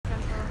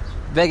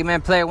Vega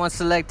Man Player One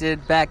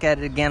Selected, back at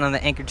it again on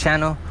the Anchor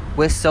channel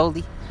with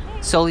Soli.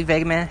 Soli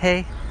Vega Man,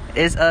 hey,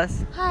 it's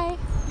us. Hi.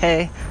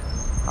 Hey,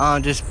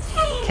 just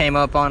came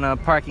up on a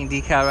parking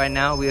decal right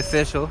now. We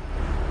official,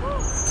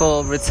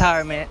 full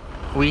retirement.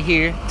 We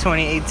here,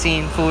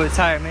 2018, full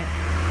retirement.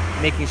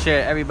 Making sure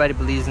everybody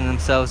believes in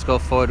themselves. Go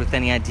forward with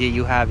any idea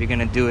you have. You're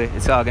gonna do it.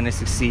 It's all gonna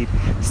succeed.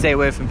 Stay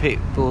away from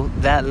people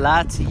that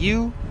lie to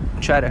you,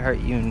 try to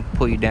hurt you and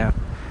pull you down.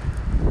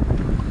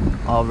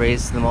 All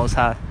raised to the Most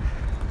High.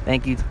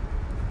 Thank you.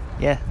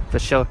 Yeah, for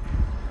sure.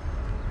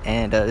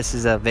 And this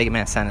is Vega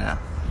Man signing out.